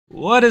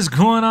What is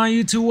going on,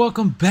 YouTube?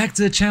 Welcome back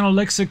to the channel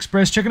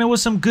LexxExpress. Checking in with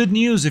some good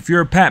news if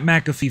you're a Pat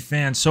McAfee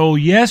fan. So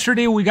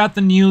yesterday we got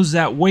the news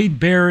that Wade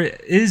Barrett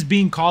is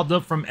being called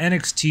up from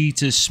NXT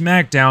to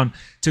SmackDown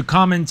to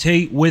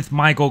commentate with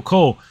Michael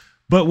Cole.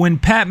 But when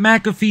Pat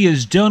McAfee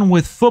is done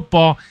with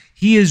football,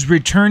 he is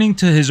returning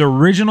to his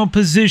original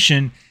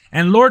position.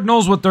 And Lord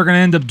knows what they're going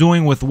to end up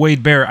doing with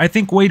Wade Barrett. I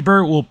think Wade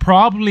Barrett will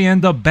probably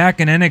end up back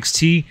in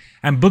NXT.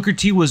 And Booker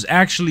T was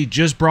actually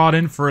just brought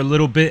in for a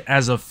little bit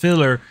as a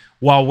filler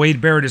while Wade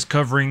Barrett is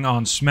covering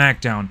on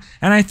SmackDown.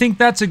 And I think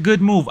that's a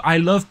good move. I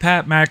love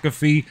Pat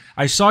McAfee.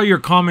 I saw your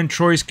comment,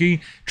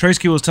 Troysky.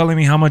 Troysky was telling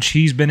me how much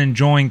he's been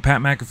enjoying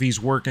Pat McAfee's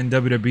work in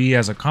WWE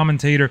as a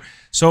commentator.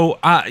 So,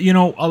 you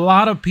know, a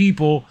lot of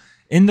people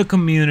in the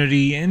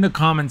community, in the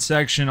comment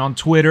section, on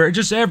Twitter,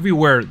 just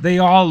everywhere, they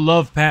all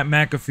love Pat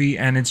McAfee,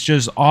 and it's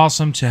just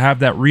awesome to have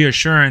that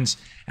reassurance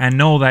and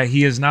know that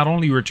he is not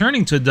only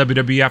returning to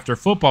WWE after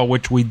football,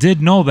 which we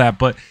did know that,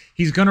 but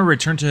he's going to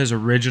return to his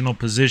original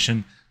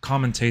position,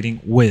 commentating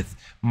with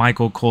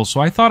Michael Cole.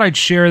 So I thought I'd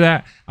share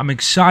that. I'm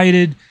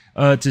excited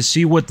to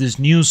see what this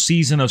new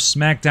season of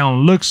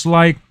SmackDown looks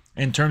like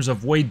in terms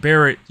of Wade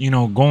Barrett, you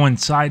know, going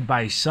side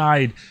by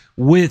side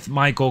with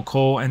Michael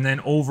Cole. And then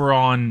over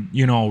on,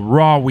 you know,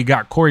 Raw, we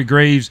got Corey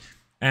Graves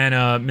and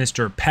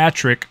Mr.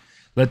 Patrick.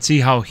 Let's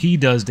see how he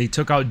does. They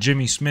took out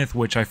Jimmy Smith,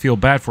 which I feel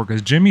bad for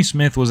because Jimmy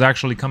Smith was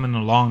actually coming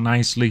along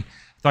nicely.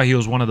 I thought he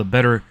was one of the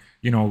better,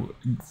 you know,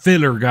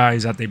 filler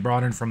guys that they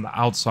brought in from the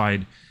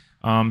outside.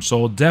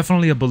 So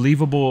definitely a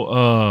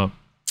believable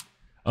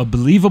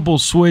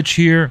switch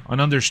here, an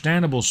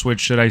understandable switch,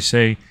 should I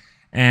say.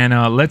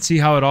 And let's see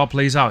how it all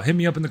plays out. Hit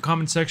me up in the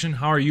comment section.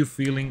 How are you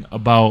feeling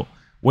about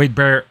Wade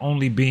Barrett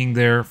only being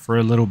there for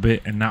a little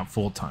bit and not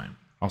full time?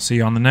 I'll see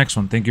you on the next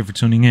one. Thank you for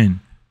tuning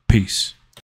in. Peace.